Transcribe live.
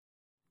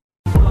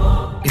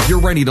If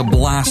you're ready to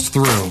blast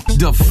through,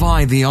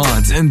 defy the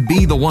odds, and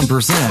be the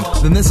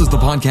 1%, then this is the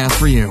podcast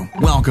for you.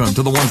 Welcome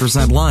to the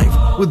 1%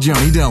 Life with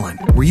Johnny Dillon,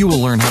 where you will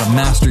learn how to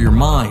master your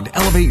mind,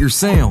 elevate your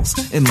sales,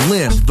 and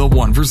live the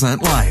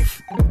 1%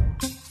 life.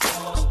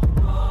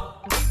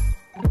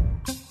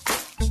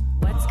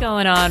 What's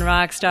going on,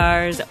 rock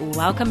stars?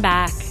 Welcome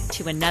back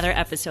to another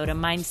episode of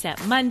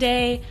Mindset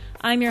Monday.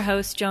 I'm your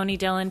host, Johnny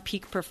Dillon,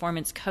 peak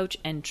performance coach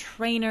and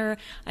trainer.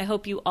 I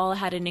hope you all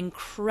had an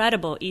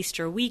incredible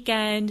Easter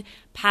weekend,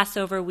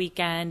 Passover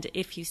weekend,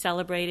 if you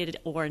celebrated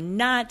or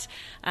not.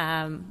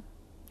 I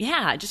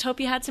just hope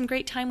you had some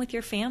great time with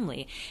your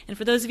family. And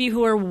for those of you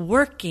who are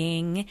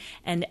working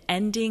and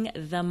ending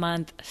the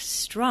month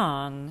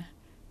strong,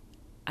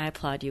 I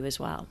applaud you as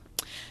well.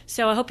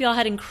 So I hope you all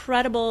had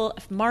incredible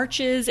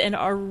marches and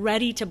are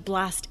ready to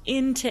blast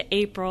into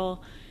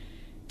April.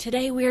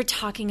 Today we are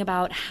talking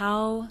about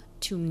how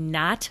to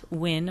not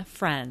win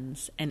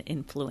friends and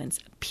influence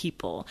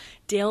people.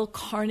 Dale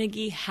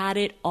Carnegie had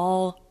it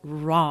all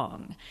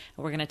wrong.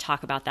 We're going to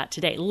talk about that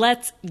today.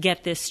 Let's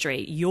get this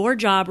straight. Your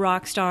job,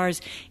 rock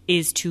stars,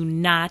 is to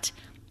not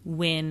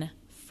win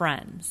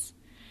friends.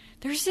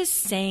 There's this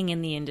saying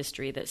in the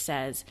industry that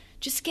says,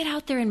 just get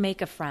out there and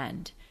make a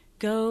friend.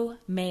 Go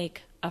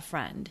make a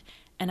friend.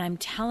 And I'm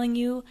telling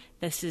you,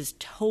 this is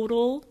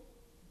total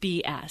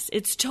BS.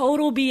 It's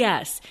total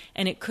BS,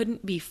 and it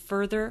couldn't be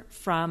further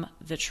from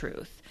the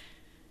truth.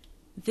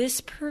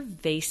 This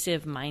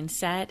pervasive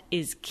mindset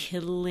is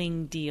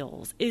killing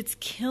deals. It's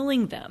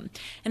killing them.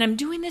 And I'm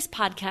doing this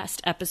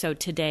podcast episode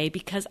today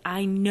because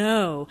I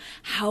know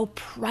how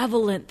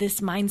prevalent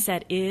this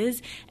mindset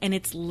is, and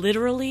it's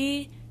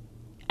literally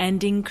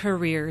ending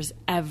careers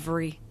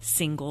every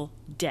single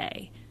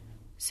day.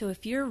 So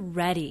if you're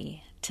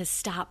ready to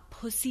stop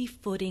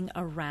pussyfooting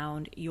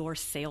around your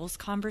sales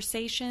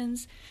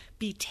conversations,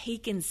 be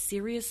taken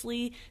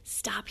seriously,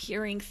 stop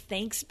hearing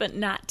thanks but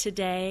not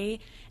today,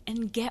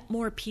 and get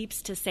more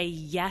peeps to say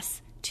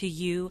yes to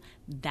you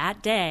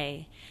that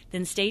day,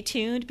 then stay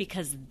tuned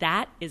because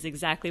that is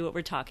exactly what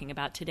we're talking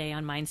about today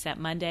on Mindset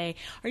Monday.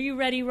 Are you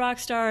ready, rock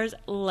stars?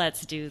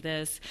 Let's do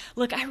this.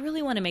 Look, I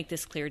really want to make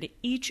this clear to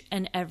each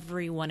and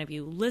every one of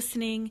you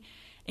listening,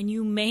 and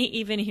you may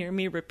even hear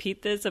me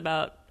repeat this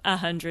about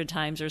 100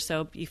 times or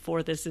so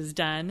before this is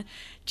done,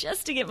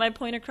 just to get my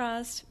point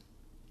across.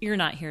 You're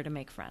not here to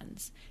make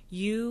friends.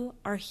 You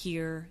are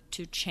here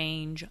to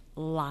change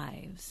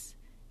lives.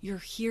 You're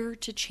here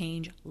to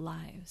change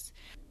lives.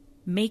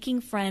 Making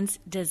friends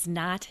does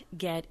not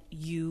get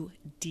you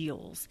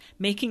deals.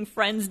 Making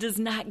friends does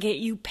not get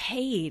you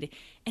paid,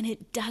 and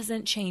it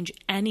doesn't change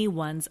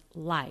anyone's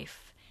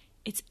life.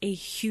 It's a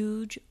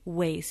huge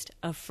waste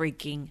of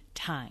freaking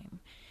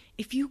time.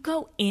 If you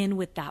go in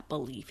with that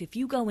belief, if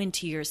you go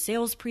into your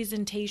sales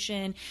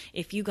presentation,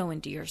 if you go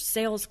into your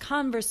sales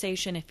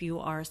conversation, if you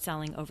are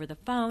selling over the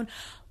phone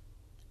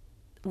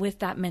with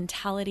that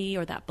mentality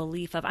or that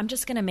belief of, I'm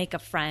just going to make a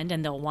friend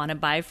and they'll want to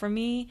buy from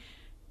me,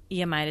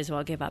 you might as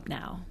well give up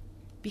now.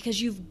 Because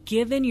you've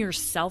given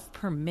yourself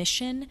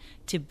permission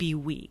to be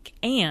weak,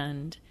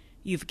 and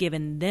you've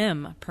given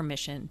them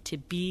permission to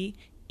be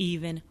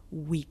even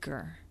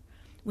weaker.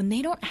 When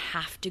they don't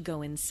have to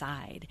go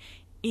inside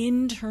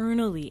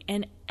internally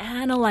and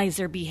analyze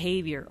their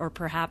behavior, or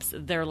perhaps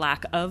their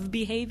lack of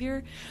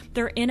behavior,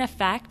 they're in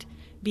effect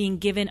being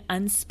given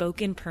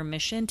unspoken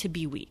permission to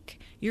be weak.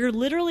 You're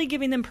literally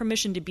giving them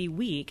permission to be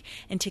weak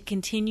and to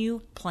continue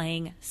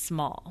playing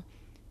small.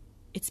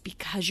 It's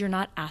because you're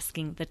not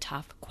asking the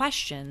tough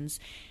questions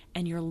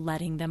and you're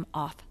letting them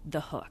off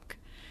the hook.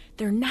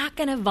 They're not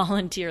going to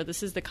volunteer.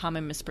 This is the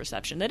common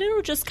misperception, that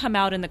it'll just come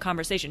out in the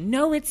conversation.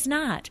 No, it's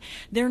not.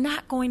 They're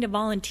not going to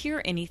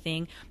volunteer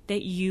anything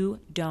that you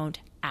don't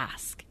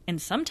ask.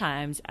 And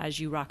sometimes, as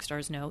you rock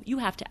stars know, you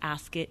have to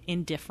ask it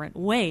in different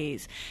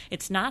ways.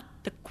 It's not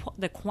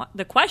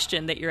the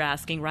question that you're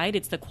asking, right?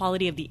 It's the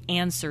quality of the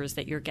answers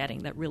that you're getting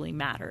that really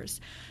matters.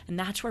 And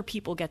that's where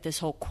people get this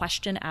whole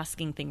question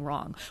asking thing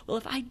wrong. Well,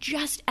 if I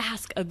just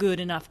ask a good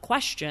enough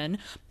question,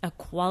 a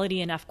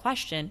quality enough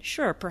question,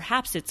 sure,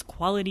 perhaps it's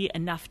quality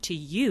enough to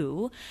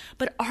you,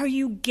 but are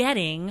you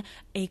getting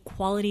a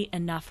quality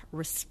enough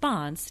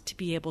response to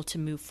be able to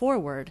move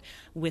forward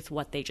with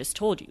what they just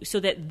told you, so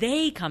that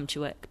they come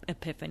to an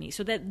epiphany,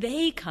 so that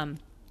they come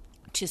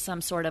to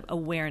some sort of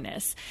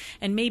awareness,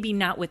 and maybe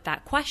not with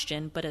that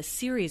question, but a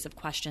series of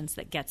questions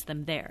that gets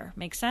them there.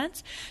 Make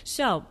sense?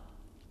 So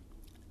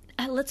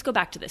let's go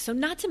back to this. So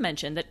not to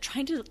mention that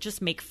trying to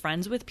just make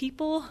friends with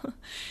people,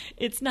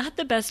 it's not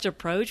the best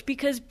approach,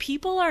 because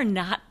people are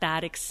not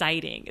that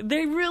exciting.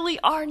 They really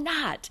are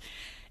not.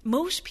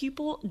 Most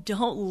people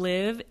don't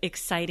live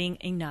exciting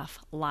enough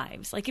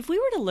lives. Like if we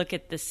were to look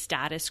at the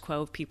status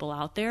quo of people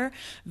out there,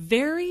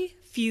 very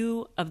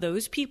few of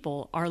those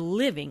people are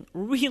living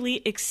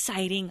really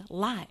exciting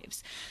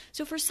lives.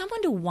 So for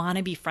someone to want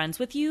to be friends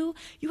with you,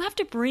 you have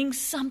to bring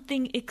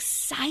something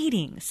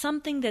exciting,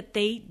 something that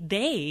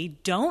they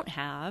don't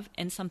have,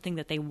 and something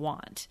that they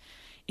want.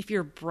 If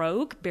you're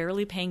broke,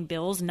 barely paying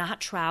bills, not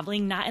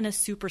traveling, not in a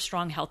super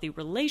strong, healthy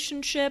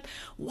relationship,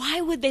 why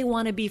would they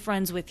want to be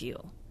friends with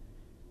you?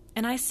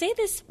 And I say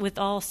this with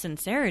all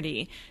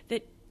sincerity,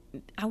 that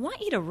I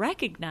want you to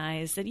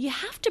recognize that you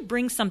have to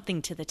bring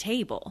something to the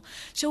table.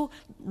 So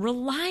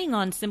relying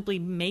on simply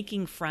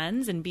making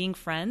friends and being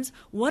friends,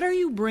 what are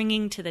you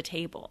bringing to the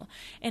table?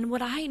 And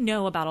what I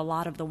know about a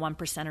lot of the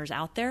 1%ers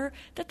out there,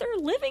 that they're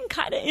living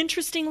kind of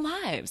interesting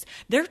lives.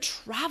 They're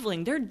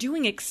traveling. They're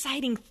doing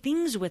exciting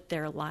things with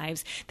their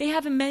lives. They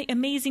have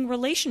amazing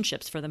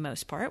relationships for the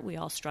most part. We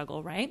all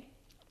struggle, right?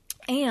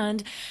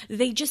 And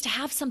they just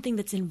have something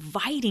that's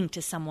inviting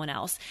to someone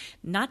else.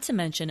 Not to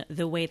mention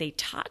the way they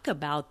talk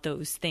about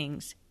those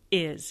things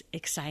is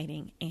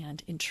exciting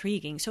and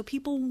intriguing. So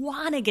people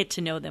want to get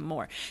to know them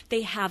more.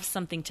 They have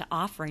something to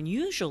offer. And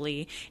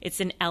usually it's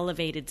an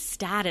elevated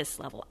status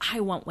level. I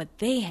want what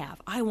they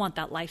have. I want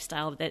that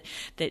lifestyle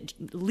that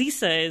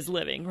Lisa is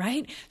living,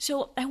 right?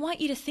 So I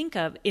want you to think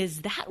of,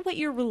 is that what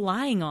you're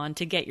relying on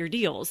to get your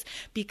deals?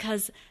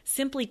 Because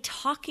simply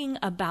talking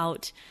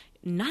about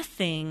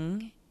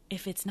nothing,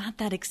 if it's not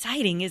that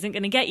exciting, isn't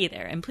going to get you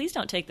there. And please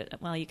don't take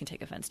that. Well, you can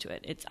take offense to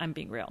it. I'm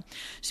being real.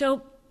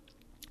 So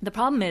the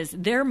problem is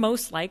they're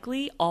most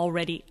likely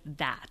already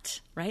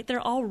that, right? They're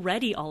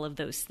already all of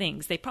those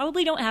things. They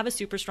probably don't have a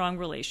super strong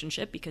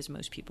relationship, because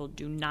most people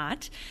do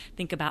not.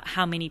 Think about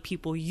how many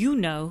people you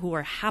know who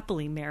are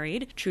happily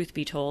married. Truth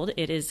be told,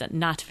 it is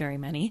not very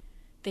many.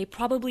 They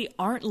probably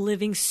aren't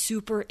living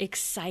super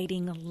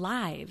exciting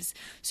lives.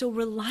 So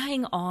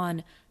relying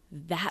on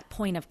that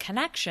point of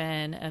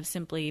connection of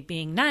simply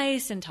being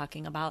nice and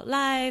talking about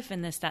life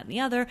and this, that, and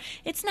the other,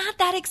 it's not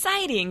that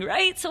exciting,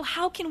 right? So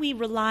how can we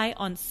rely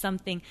on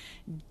something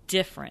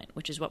different,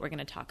 which is what we're going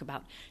to talk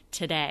about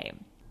today?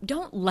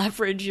 Don't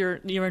leverage your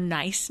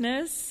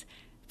niceness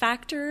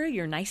factor,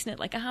 your niceness,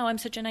 like, oh, I'm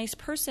such a nice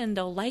person,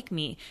 they'll like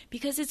me,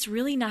 because it's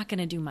really not going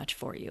to do much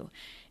for you.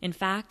 In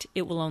fact,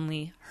 it will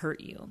only hurt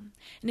you.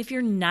 And if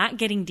you're not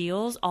getting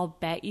deals, I'll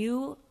bet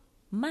you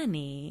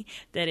money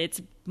that it's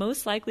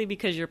most likely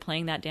because you're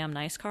playing that damn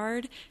nice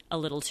card a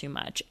little too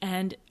much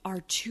and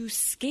are too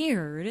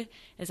scared,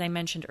 as I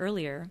mentioned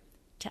earlier,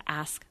 to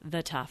ask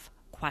the tough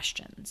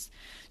questions.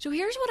 So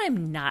here's what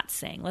I'm not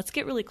saying. Let's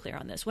get really clear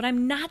on this. What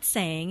I'm not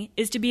saying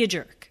is to be a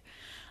jerk.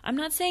 I'm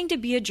not saying to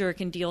be a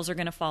jerk and deals are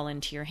going to fall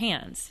into your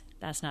hands.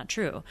 That's not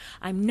true.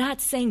 I'm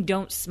not saying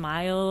don't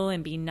smile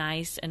and be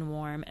nice and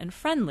warm and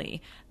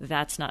friendly.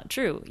 That's not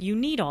true. You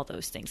need all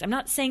those things. I'm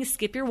not saying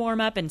skip your warm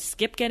up and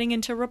skip getting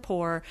into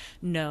rapport.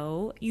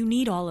 No, you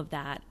need all of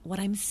that. What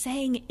I'm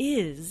saying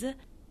is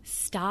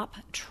stop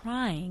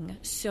trying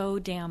so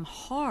damn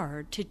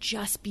hard to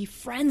just be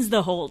friends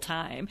the whole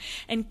time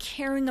and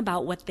caring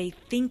about what they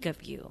think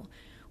of you.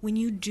 When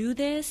you do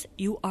this,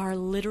 you are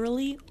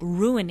literally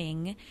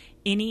ruining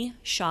any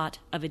shot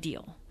of a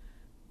deal.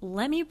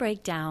 Let me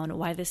break down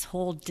why this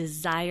whole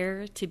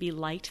desire to be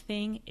liked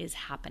thing is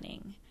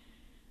happening.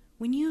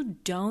 When you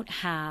don't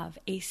have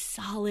a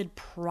solid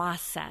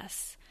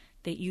process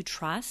that you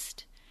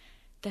trust,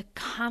 the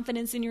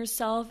confidence in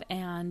yourself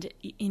and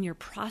in your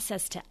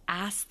process to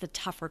ask the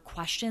tougher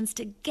questions,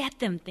 to get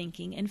them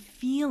thinking and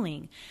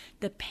feeling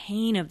the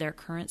pain of their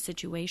current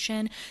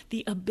situation,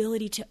 the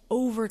ability to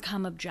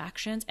overcome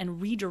objections and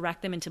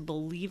redirect them into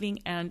believing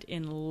and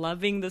in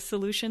loving the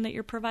solution that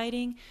you're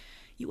providing,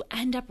 you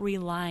end up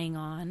relying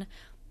on,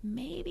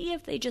 maybe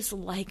if they just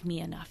like me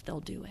enough,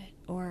 they'll do it.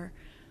 Or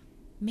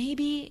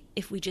maybe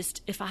if I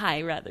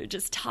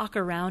just talk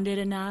around it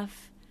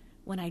enough,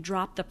 when I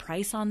drop the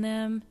price on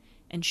them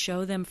and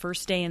show them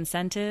first day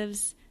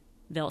incentives,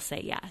 they'll say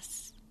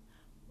yes.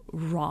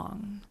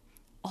 Wrong.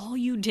 All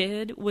you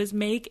did was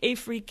make a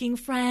freaking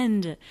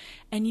friend,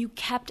 and you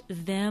kept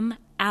them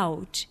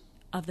out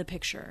of the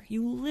picture.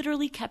 You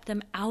literally kept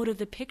them out of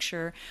the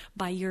picture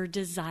by your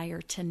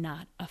desire to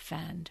not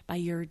offend, by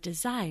your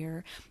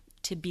desire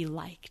to be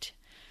liked.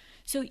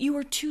 So you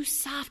were too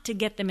soft to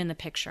get them in the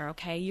picture,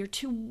 okay? You're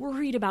too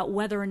worried about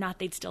whether or not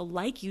they'd still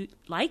like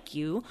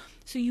you,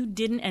 so you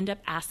didn't end up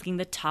asking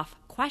the tough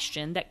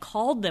question that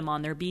called them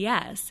on their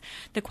BS.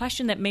 The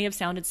question that may have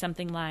sounded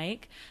something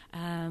like,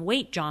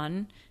 wait,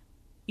 John,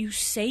 you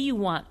say you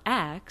want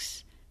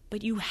X,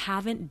 but you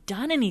haven't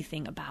done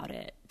anything about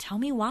it. Tell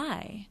me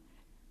why.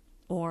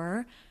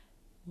 Or,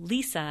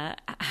 Lisa,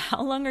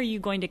 how long are you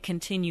going to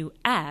continue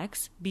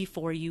X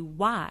before you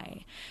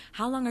Y?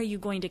 How long are you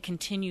going to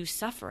continue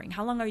suffering?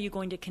 How long are you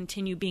going to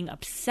continue being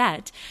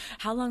upset?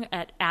 How long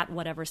at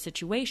whatever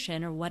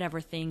situation or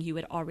whatever thing you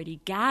had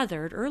already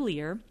gathered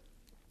earlier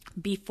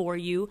before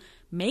you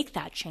make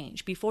that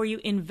change, before you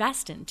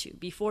invest into,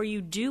 before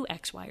you do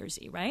X, Y, or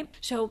Z, right?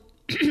 So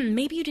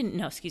maybe you didn't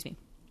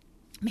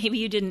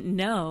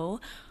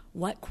know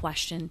what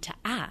question to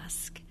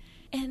ask.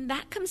 And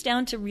that comes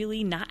down to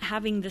really not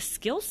having the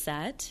skill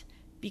set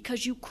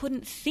because you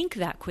couldn't think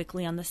that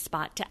quickly on the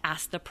spot to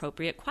ask the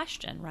appropriate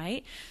question,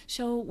 right?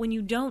 So when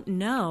you don't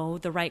know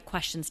the right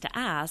questions to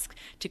ask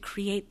to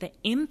create the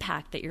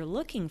impact that you're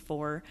looking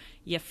for,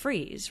 you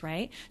freeze,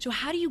 right? So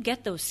how do you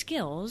get those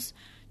skills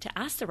to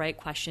ask the right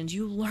questions?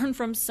 You learn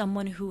from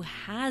someone who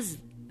has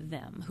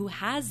them, who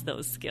has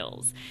those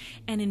skills,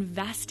 and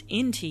invest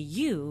into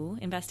you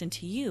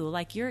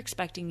like you're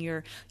expecting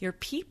your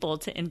people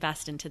to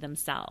invest into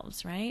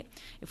themselves, right?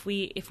 If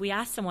we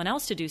ask someone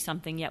else to do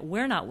something, yet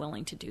we're not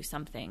willing to do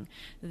something,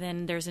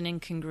 then there's an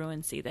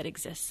incongruency that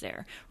exists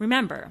there.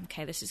 Remember,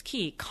 okay, this is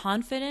key.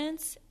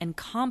 Confidence and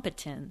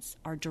competence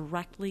are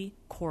directly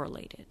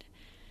correlated.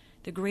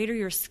 The greater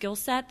your skill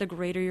set, the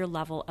greater your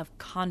level of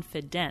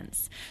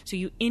confidence. So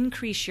you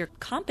increase your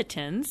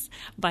competence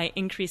by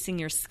increasing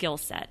your skill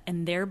set,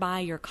 and thereby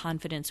your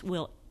confidence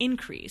will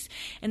increase.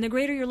 And the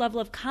greater your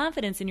level of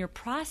confidence in your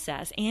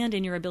process and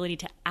in your ability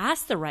to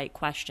ask the right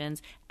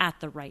questions at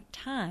the right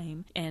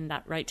time, and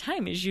that right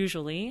time is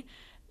usually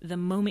the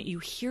moment you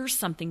hear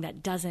something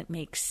that doesn't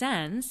make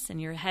sense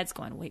and your head's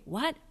going, wait,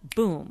 what?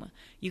 Boom.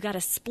 You got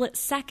a split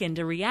second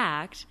to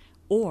react,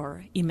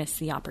 or you miss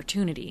the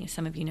opportunity.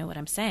 Some of you know what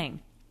I'm saying.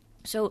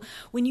 So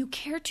when you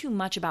care too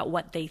much about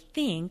what they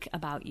think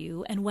about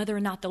you and whether or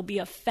not they'll be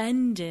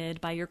offended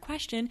by your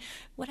question,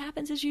 what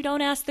happens is you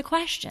don't ask the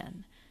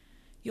question.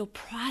 You'll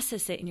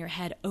process it in your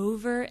head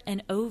over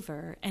and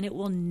over, and it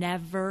will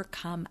never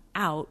come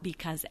out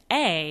because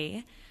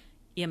A,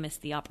 you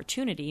missed the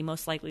opportunity.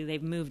 Most likely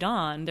they've moved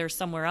on. They're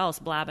somewhere else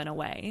blabbing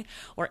away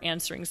or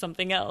answering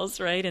something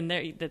else, right? And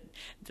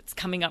that's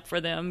coming up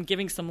for them,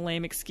 giving some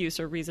lame excuse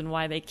or reason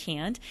why they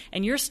can't.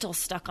 And you're still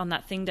stuck on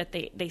that thing that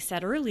they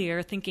said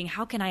earlier, thinking,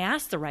 how can I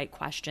ask the right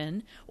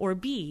question? Or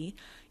B,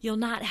 you'll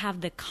not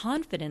have the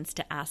confidence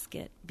to ask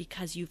it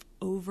because you've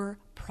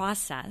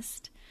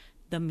over-processed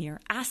the mere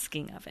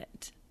asking of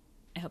it.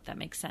 I hope that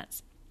makes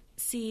sense.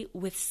 See,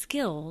 with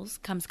skills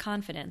comes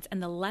confidence,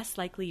 and the less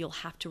likely you'll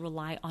have to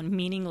rely on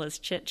meaningless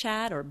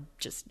chit-chat or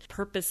just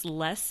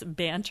purposeless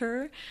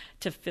banter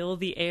to fill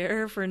the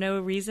air for no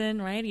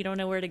reason, right? You don't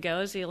know where to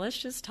go, so let's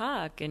just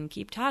talk and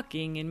keep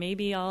talking, and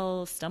maybe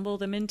I'll stumble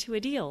them into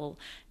a deal.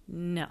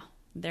 No,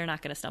 they're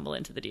not going to stumble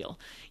into the deal.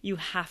 You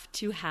have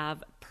to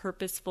have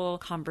purposeful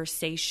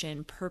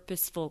conversation,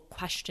 purposeful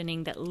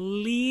questioning that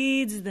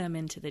leads them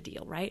into the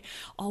deal, right?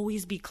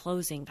 Always be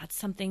closing. That's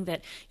something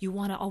that you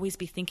want to always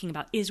be thinking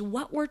about. Is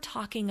what we're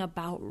talking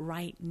about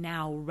right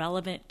now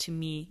relevant to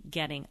me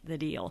getting the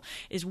deal?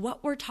 Is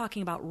what we're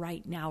talking about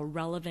right now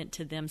relevant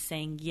to them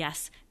saying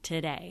yes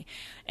today?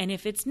 And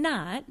if it's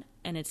not,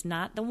 and it's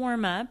not the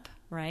warm-up,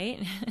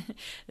 right,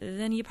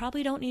 then you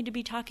probably don't need to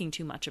be talking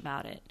too much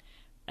about it.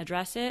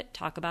 Address it,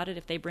 talk about it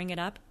if they bring it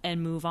up,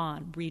 and move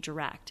on,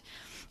 redirect.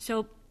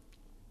 So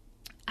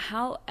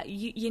how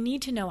you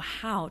need to know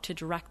how to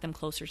direct them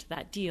closer to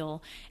that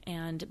deal,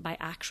 and by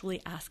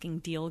actually asking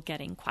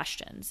deal-getting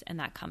questions. And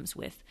that comes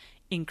with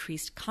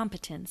increased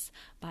competence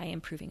by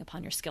improving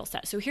upon your skill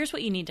set. So here's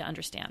what you need to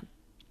understand.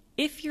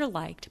 If you're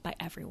liked by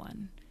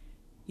everyone,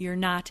 you're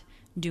not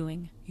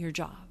doing your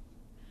job.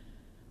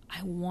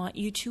 I want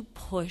you to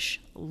push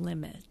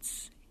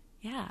limits.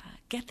 Yeah,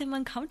 get them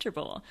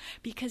uncomfortable,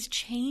 because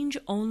change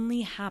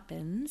only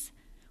happens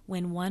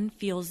when one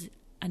feels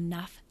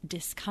enough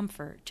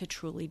discomfort to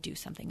truly do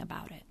something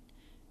about it.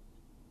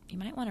 You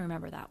might want to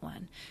remember that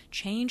one.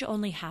 Change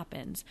only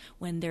happens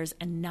when there's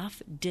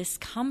enough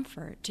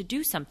discomfort to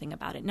do something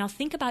about it. Now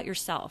think about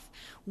yourself.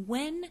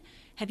 When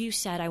have you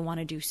said, I want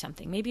to do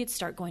something? Maybe it's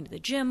start going to the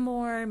gym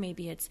more.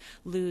 Maybe it's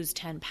lose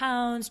 10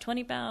 pounds,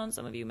 20 pounds.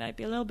 Some of you might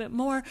be a little bit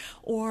more.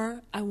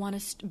 Or I want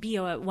to be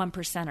a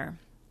 1%er.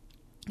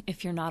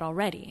 If you're not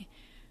already,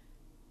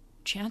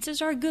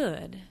 chances are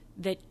good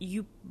that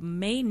you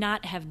may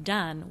not have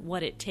done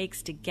what it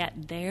takes to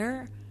get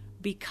there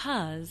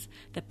because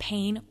the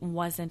pain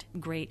wasn't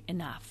great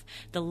enough.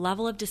 The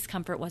level of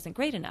discomfort wasn't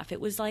great enough. It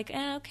was like,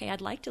 okay,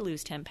 I'd like to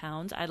lose 10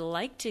 pounds. I'd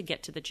like to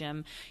get to the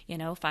gym,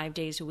 5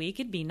 days a week.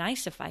 It'd be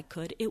nice if I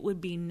could. It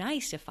would be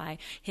nice if I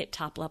hit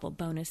top level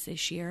bonus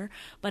this year.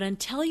 But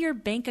until your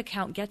bank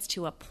account gets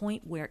to a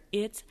point where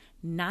it's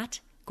not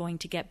going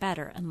to get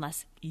better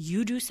unless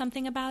you do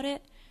something about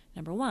it,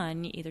 number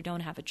one, you either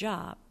don't have a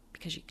job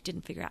because you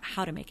didn't figure out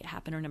how to make it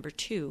happen, or number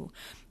two,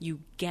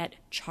 you get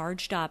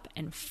charged up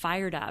and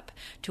fired up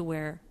to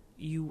where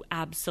you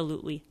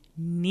absolutely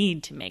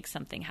need to make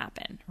something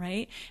happen,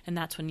 right? And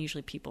that's when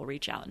usually people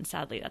reach out, and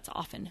sadly that's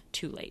often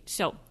too late.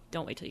 So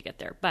don't wait till you get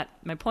there. But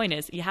my point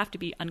is, you have to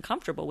be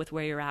uncomfortable with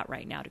where you're at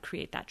right now to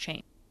create that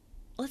change.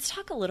 Let's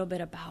talk a little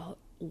bit about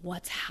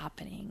what's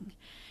happening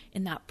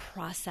in that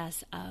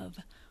process of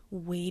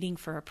waiting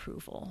for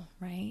approval,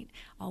 right?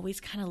 Always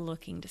kind of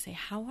looking to say,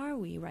 how are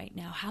we right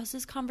now? How's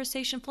this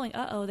conversation flowing?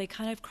 They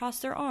kind of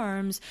crossed their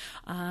arms,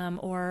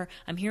 or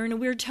I'm hearing a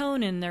weird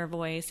tone in their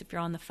voice if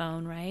you're on the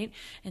phone, right?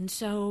 And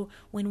so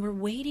when we're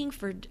waiting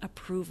for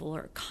approval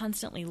or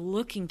constantly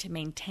looking to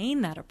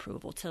maintain that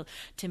approval,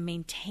 to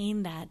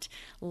maintain that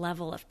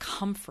level of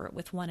comfort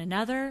with one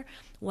another,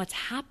 what's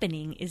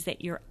happening is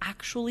that you're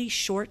actually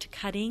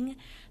shortcutting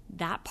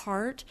that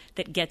part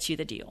that gets you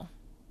the deal.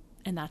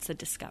 And that's the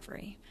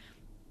discovery.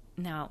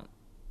 Now,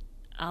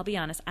 I'll be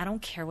honest, I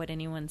don't care what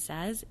anyone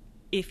says.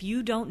 If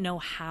you don't know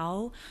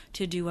how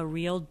to do a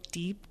real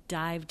deep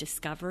dive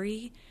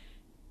discovery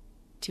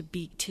to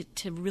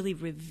really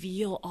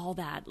reveal all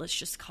that, let's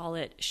just call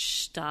it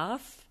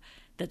stuff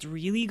that's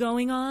really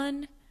going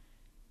on,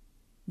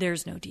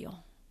 there's no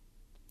deal.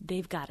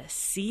 They've got to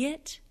see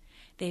it,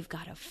 they've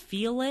got to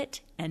feel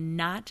it, and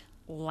not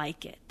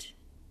like it.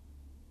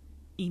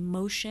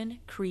 Emotion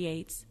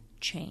creates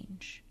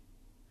change.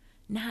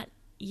 Not,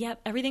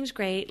 yep, everything's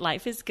great,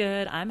 life is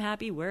good, I'm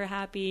happy, we're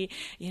happy,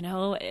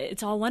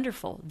 it's all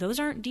wonderful. Those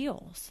aren't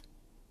deals.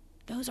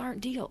 Those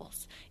aren't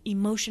deals.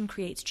 Emotion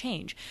creates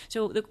change.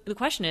 So the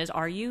question is,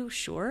 are you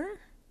sure?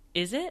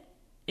 Is it?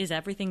 Is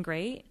everything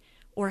great?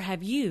 Or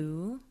have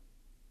you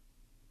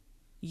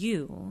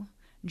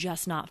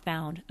just not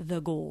found the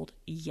gold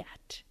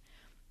yet?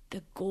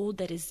 The gold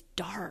that is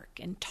dark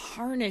and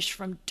tarnished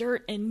from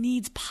dirt and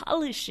needs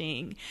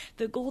polishing.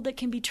 The gold that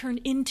can be turned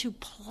into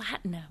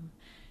platinum,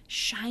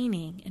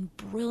 shining and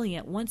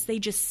brilliant once they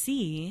just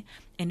see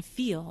and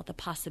feel the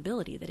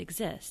possibility that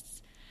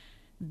exists.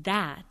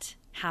 That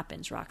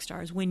happens, rock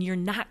stars, when you're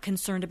not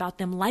concerned about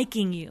them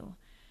liking you,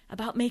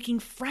 about making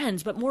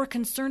friends, but more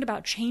concerned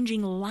about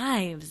changing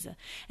lives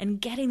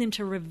and getting them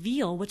to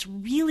reveal what's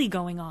really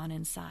going on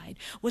inside,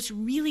 what's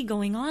really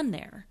going on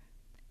there.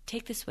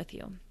 Take this with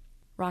you.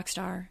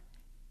 Rockstar,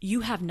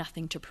 you have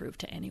nothing to prove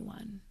to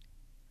anyone.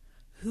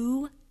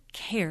 Who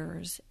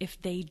cares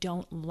if they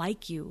don't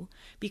like you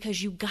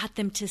because you got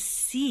them to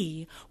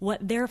see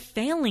what they're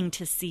failing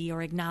to see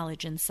or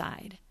acknowledge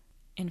inside?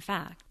 In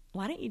fact,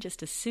 why don't you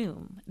just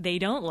assume they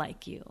don't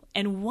like you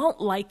and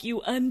won't like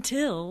you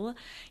until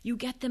you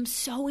get them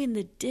so in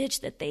the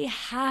ditch that they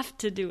have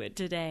to do it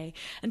today,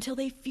 until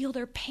they feel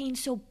their pain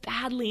so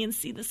badly and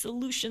see the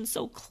solution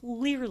so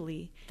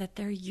clearly that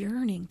they're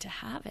yearning to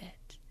have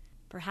it.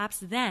 Perhaps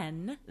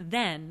then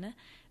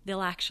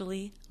they'll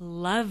actually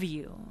love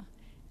you,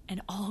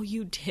 and all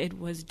you did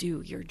was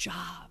do your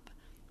job,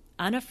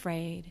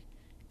 unafraid,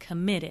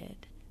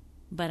 committed,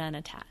 but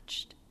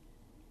unattached.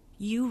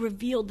 You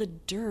revealed the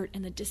dirt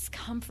and the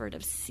discomfort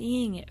of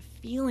seeing it,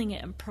 feeling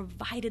it, and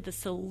provided the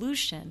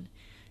solution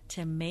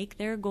to make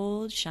their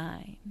gold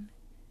shine.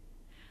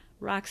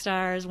 Rock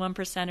stars,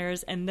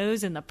 1%ers, and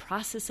those in the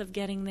process of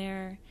getting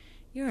there,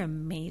 you're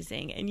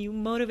amazing and you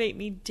motivate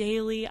me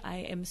daily. I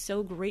am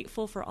so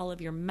grateful for all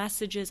of your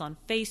messages on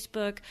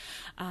Facebook,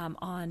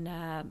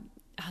 on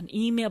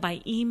email,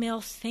 by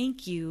email.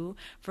 Thank you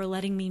for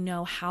letting me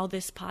know how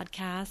this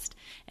podcast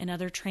and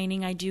other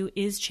training I do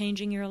is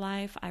changing your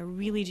life. I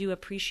really do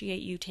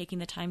appreciate you taking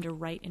the time to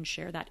write and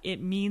share that.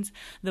 It means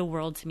the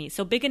world to me.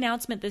 So big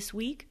announcement this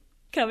week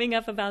coming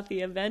up about the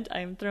event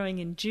I'm throwing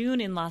in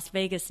June in Las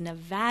Vegas,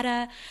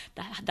 Nevada,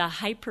 the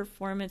High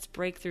Performance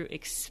Breakthrough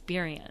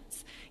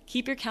Experience.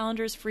 Keep your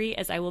calendars free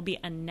as I will be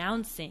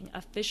announcing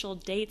official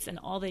dates and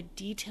all the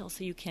details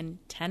so you can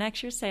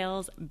 10x your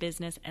sales,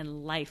 business,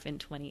 and life in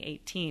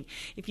 2018.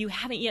 If you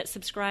haven't yet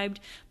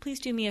subscribed, please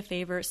do me a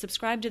favor.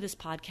 Subscribe to this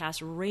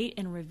podcast, rate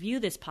and review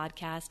this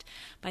podcast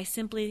by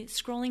simply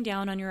scrolling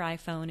down on your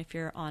iPhone if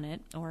you're on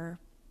it or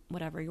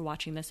whatever you're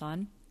watching this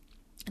on.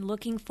 And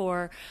looking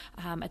for,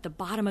 at the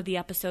bottom of the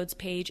episodes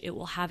page, it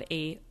will have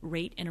a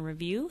rate and a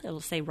review. It'll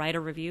say write a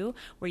review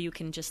where you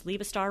can just leave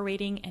a star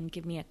rating and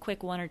give me a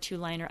quick 1 or 2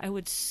 liner. I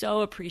would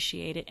so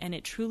appreciate it, and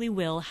it truly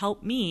will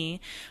help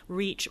me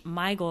reach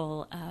my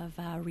goal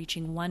of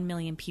reaching 1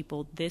 million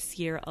people this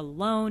year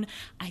alone.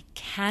 I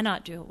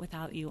cannot do it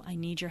without you. I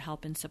need your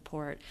help and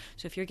support.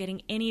 So if you're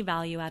getting any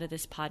value out of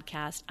this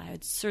podcast, I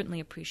would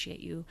certainly appreciate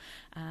you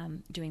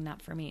doing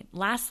that for me.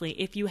 Lastly,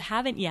 if you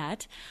haven't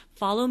yet,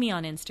 follow me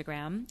on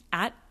Instagram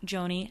at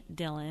Joni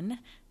Dillon.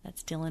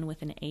 That's Dillon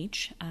with an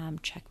H.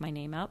 Check my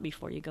name out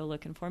before you go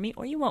looking for me,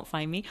 or you won't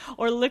find me.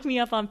 Or look me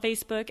up on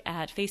Facebook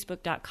at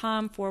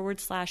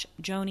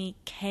facebook.com/Joni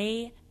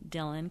K.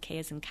 Dillon, K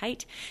as in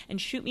kite, and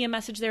shoot me a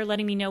message there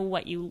letting me know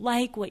what you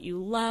like, what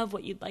you love,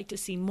 what you'd like to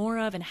see more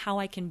of, and how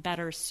I can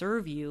better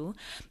serve you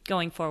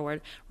going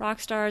forward.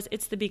 Rockstars,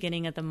 it's the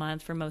beginning of the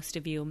month for most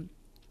of you,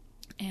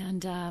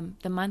 and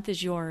the month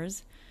is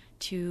yours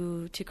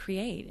to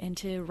create and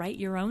to write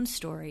your own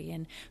story.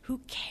 And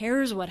who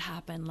cares what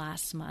happened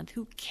last month?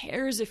 Who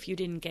cares if you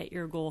didn't get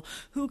your goal?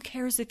 Who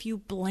cares if you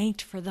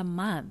blanked for the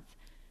month?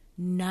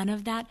 None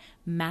of that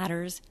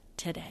matters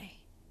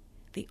today.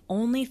 The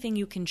only thing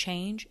you can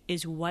change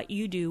is what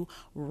you do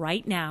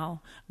right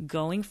now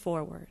going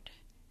forward.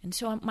 And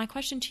so my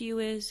question to you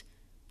is,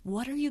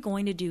 what are you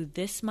going to do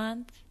this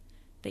month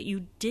that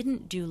you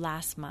didn't do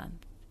last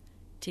month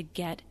to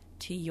get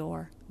to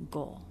your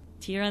goal?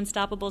 To your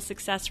unstoppable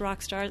success,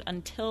 rock stars.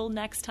 Until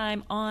next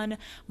time on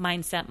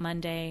Mindset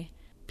Monday,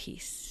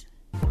 peace.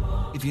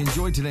 If you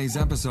enjoyed today's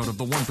episode of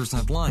The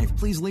 1% Life,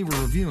 please leave a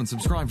review and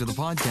subscribe to the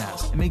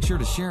podcast. And make sure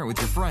to share it with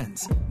your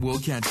friends. We'll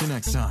catch you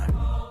next time.